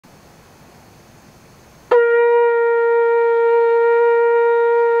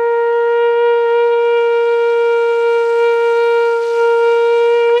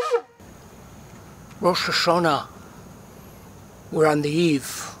Rosh Hashanah, we're on the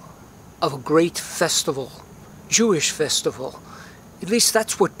eve of a great festival, Jewish festival. At least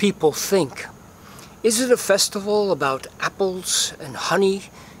that's what people think. Is it a festival about apples and honey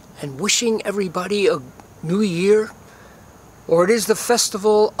and wishing everybody a new year? Or it is the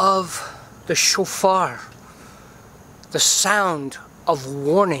festival of the shofar, the sound of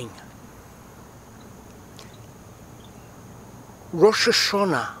warning. Rosh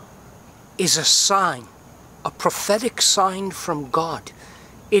Hashanah is a sign, a prophetic sign from God.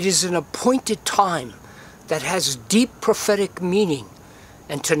 It is an appointed time that has deep prophetic meaning.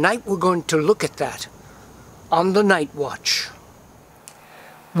 And tonight we're going to look at that on the Night Watch.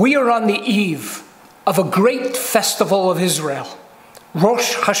 We are on the eve of a great festival of Israel,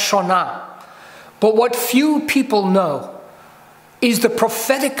 Rosh Hashanah. But what few people know is the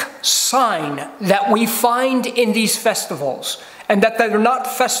prophetic sign that we find in these festivals, and that they're not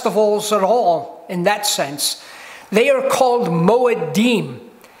festivals at all in that sense. They are called moedim,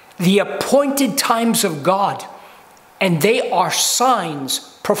 the appointed times of God, and they are signs,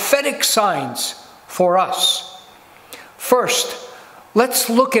 prophetic signs for us. First, let's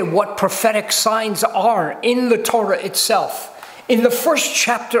look at what prophetic signs are in the Torah itself. In the first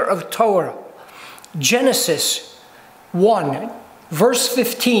chapter of Torah, Genesis 1, verse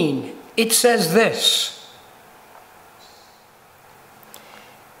 15, it says this: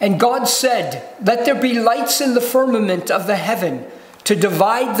 "And God said, let there be lights in the firmament of the heaven to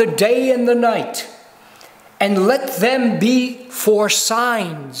divide the day and the night, and let them be for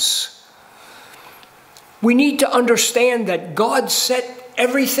signs." We need to understand that God set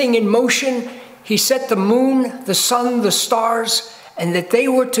everything in motion. He set the moon, the sun, the stars, and that they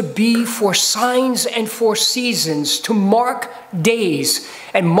were to be for signs and for seasons, to mark days.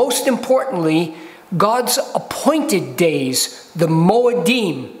 And most importantly, God's appointed days, the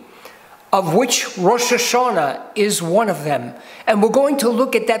moedim, of which Rosh Hashanah is one of them. And we're going to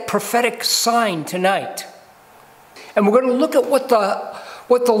look at that prophetic sign tonight. And we're going to look at what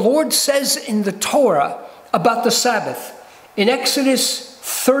the Lord says in the Torah about the Sabbath. In Exodus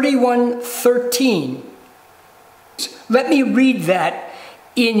 31:13, let me read that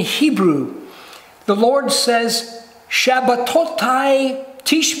in Hebrew. The Lord says, "Shabbatotai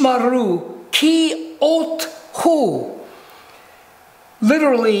tishmaru ki ot hu."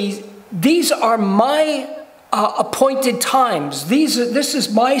 Literally, these are my appointed times. This is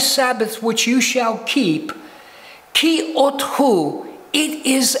my Sabbath which you shall keep. Ki ot hu, it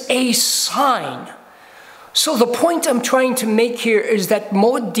is a sign. So the point I'm trying to make here is that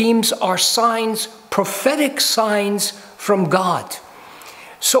moedims are signs, prophetic signs from God.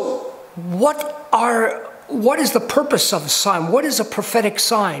 So what is the purpose of a sign? What is a prophetic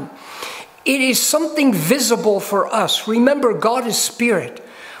sign? It is something visible for us. Remember, God is spirit,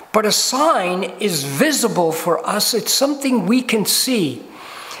 but a sign is visible for us. It's something we can see.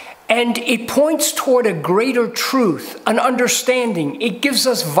 And it points toward a greater truth, an understanding. It gives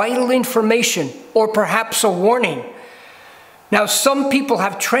us vital information, or perhaps a warning. Now, some people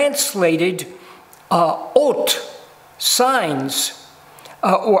have translated ot, signs,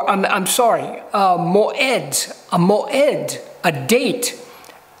 moed, a date,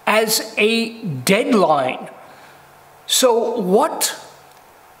 as a deadline. So what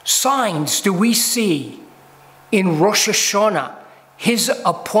signs do we see in Rosh Hashanah, his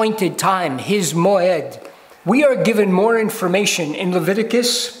appointed time, his moed? We are given more information in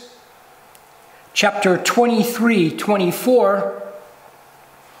Leviticus chapter 23-24,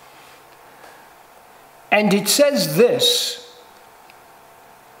 and it says this: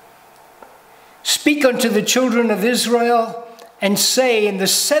 "Speak unto the children of Israel, and say, in the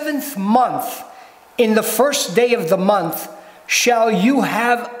 7th month, in the first day of the month, shall you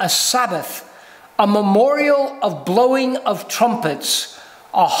have a Sabbath, a memorial of blowing of trumpets,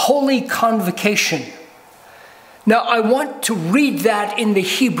 a holy convocation." Now, I want to read that in the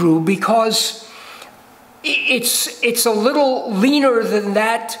Hebrew because it's a little leaner than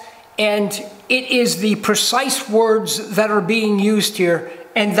that, and it is the precise words that are being used here,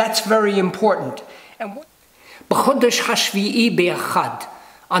 and that's very important. And on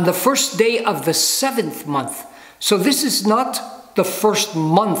the first day of the 7th month. So this is not the first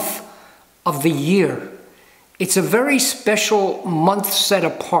month of the year. It's a very special month set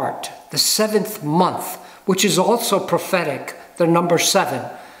apart, the 7th month, which is also prophetic, the number 7.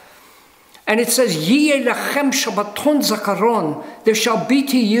 And it says, "Yeh lechem Shabbaton zakaron," there shall be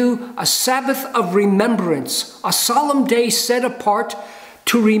to you a Sabbath of remembrance, a solemn day set apart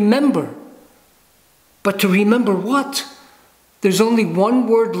to remember. But to remember what? There's only one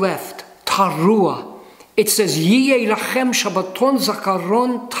word left, Teruah. It says, "Yeh lechem Shabbaton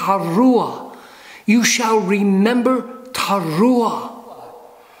zakaron Teruah." you shall remember Teruah.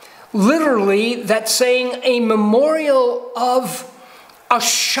 Literally, that's saying a memorial of a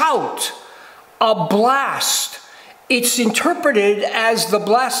shout, a blast. It's interpreted as the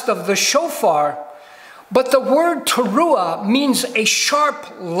blast of the shofar, but the word Teruah means a sharp,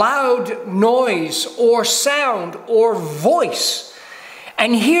 loud noise or sound or voice.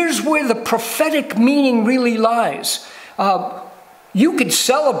 And here's where the prophetic meaning really lies. You could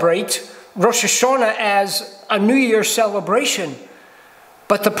celebrate Rosh Hashanah as a New Year celebration,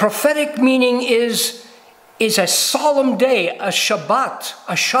 but the prophetic meaning is a solemn day, a Shabbat,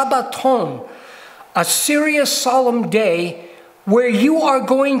 a Shabbaton, a serious solemn day where you are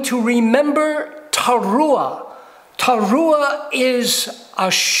going to remember Teruah. Teruah is a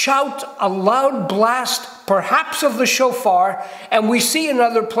shout, a loud blast, perhaps of the shofar, and we see in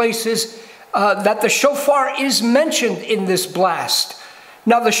other places that the shofar is mentioned in this blast.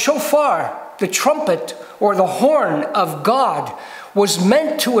 Now the shofar, the trumpet or the horn of God, was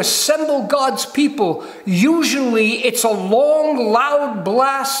meant to assemble God's people. Usually it's a long, loud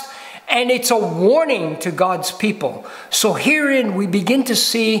blast, and it's a warning to God's people. So herein we begin to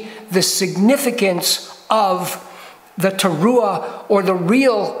see the significance of the Teruah, or the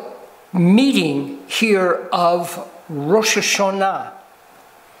real meaning here of Rosh Hashanah.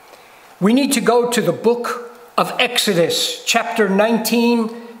 We need to go to the book of Exodus, chapter 19,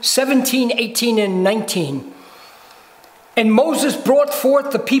 17, 18, and 19. And Moses brought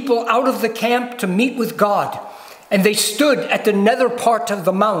forth the people out of the camp to meet with God, and they stood at the nether part of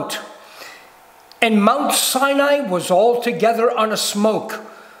the mount. And Mount Sinai was altogether on a smoke,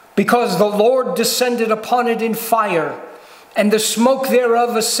 because the Lord descended upon it in fire, and the smoke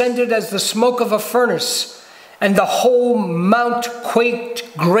thereof ascended as the smoke of a furnace, and the whole mount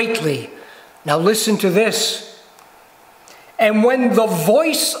quaked greatly. Now listen to this. And when the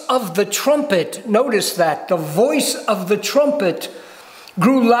voice of the trumpet, notice that, the voice of the trumpet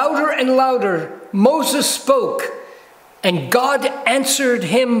grew louder and louder, Moses spoke, and God answered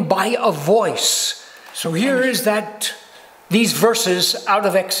him by a voice. So here is these verses out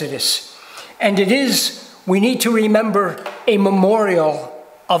of Exodus. And we need to remember a memorial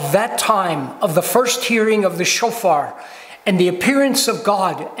of that time, of the first hearing of the shofar, and the appearance of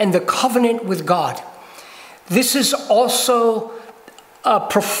God, and the covenant with God. This is also a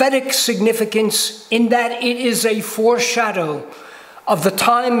prophetic significance in that it is a foreshadow of the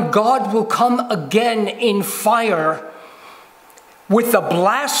time God will come again in fire with the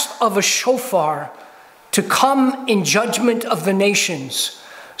blast of a shofar to come in judgment of the nations.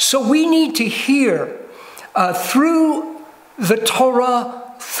 So we need to hear through the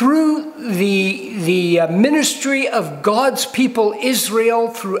Torah, through the ministry of God's people Israel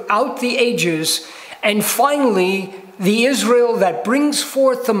throughout the ages, and finally the Israel that brings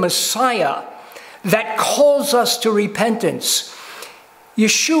forth the Messiah, that calls us to repentance.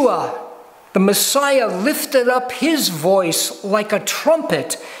 Yeshua, the Messiah, lifted up his voice like a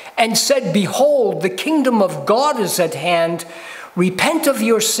trumpet and said, "Behold, the kingdom of God is at hand. Repent of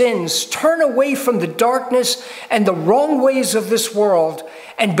your sins, turn away from the darkness and the wrong ways of this world,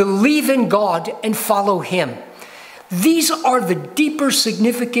 and believe in God and follow him." These are the deeper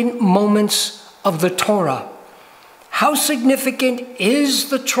significant moments of the Torah. How significant is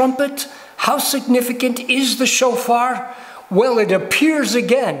the trumpet? How significant is the shofar? Well, it appears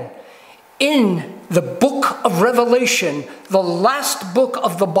again in the book of Revelation, the last book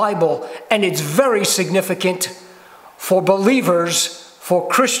of the Bible, and it's very significant for believers, for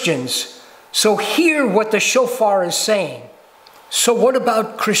Christians. So hear what the shofar is saying. So what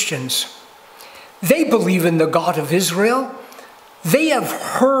about Christians? They believe in the God of Israel. They have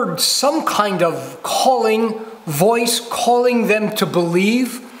heard some kind of calling, voice calling them to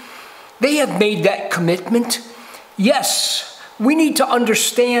believe. They have made that commitment. Yes, we need to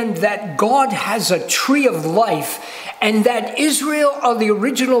understand that God has a tree of life, and that Israel are the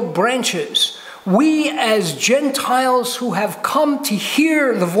original branches. We as Gentiles who have come to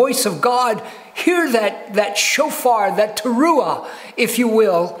hear the voice of God, hear that shofar, that teruah, if you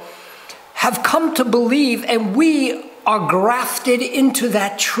will, have come to believe, and we are grafted into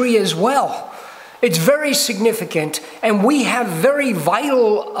that tree as well. It's very significant, and we have very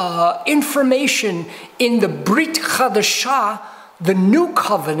vital information in the Brit Chadasha, the New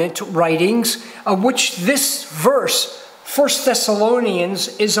Covenant writings, of which this verse, 1 Thessalonians,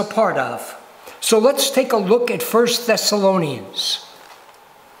 is a part of. So let's take a look at 1 Thessalonians.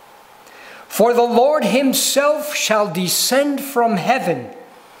 "For the Lord himself shall descend from heaven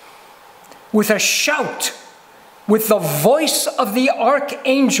with a shout, with the voice of the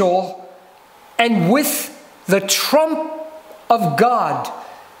archangel, and with the trump of God,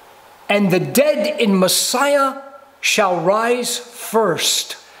 and the dead in Messiah shall rise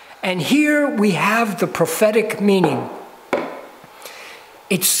first. And here we have the prophetic meaning.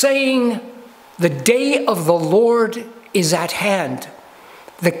 It's saying the day of the Lord is at hand.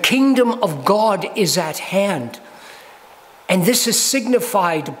 The kingdom of God is at hand. And this is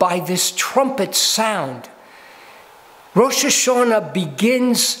signified by this trumpet sound. Rosh Hashanah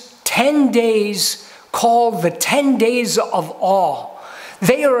begins 10 days called the 10 days of awe.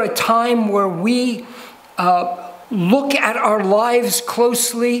 They are a time where we look at our lives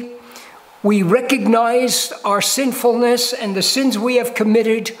closely. We recognize our sinfulness and the sins we have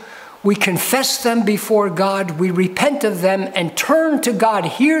committed. We confess them before God. We repent of them and turn to God.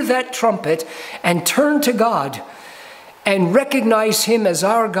 Hear that trumpet and turn to God and recognize Him as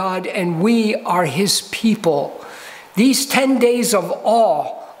our God, and we are His people. These 10 days of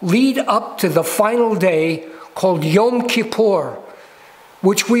awe lead up to the final day called Yom Kippur,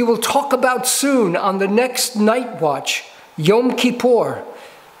 which we will talk about soon on the next night watch. Yom Kippur,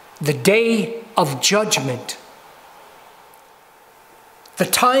 the day of judgment. The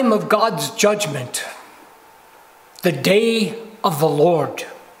time of God's judgment. The day of the Lord.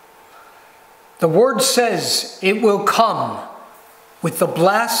 The word says it will come with the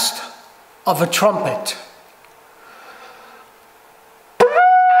blast of a trumpet.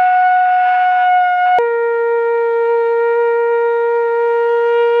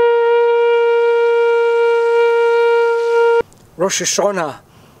 Rosh Hashanah,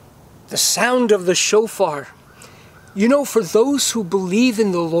 the sound of the shofar. You know, for those who believe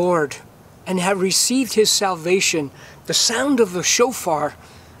in the Lord and have received His salvation, the sound of the shofar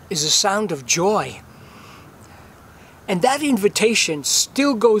is a sound of joy. And that invitation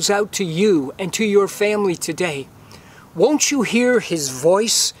still goes out to you and to your family today. Won't you hear His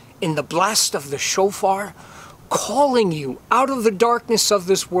voice in the blast of the shofar, calling you out of the darkness of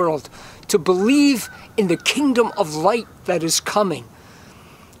this world to believe in the kingdom of light that is coming?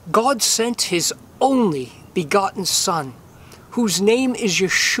 God sent His only begotten Son, whose name is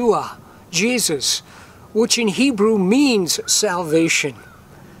Yeshua, Jesus, which in Hebrew means salvation.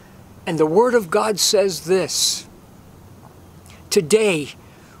 And the Word of God says this: today,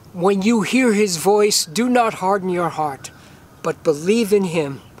 when you hear His voice, do not harden your heart, but believe in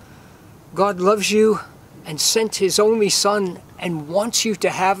Him. God loves you and sent His only Son and wants you to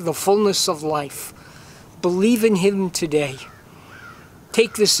have the fullness of life. Believe in Him today.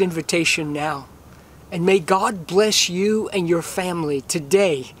 Take this invitation now. And may God bless you and your family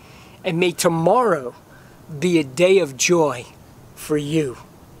today. And may tomorrow be a day of joy for you.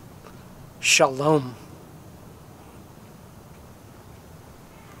 Shalom.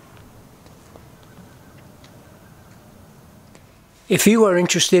 If you are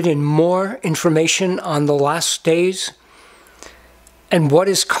interested in more information on the last days and what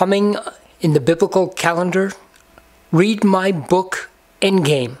is coming in the biblical calendar, read my book,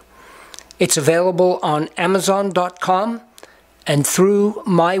 Endgame. It's available on Amazon.com and through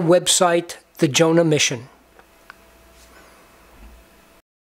my website, the Jonah Mission.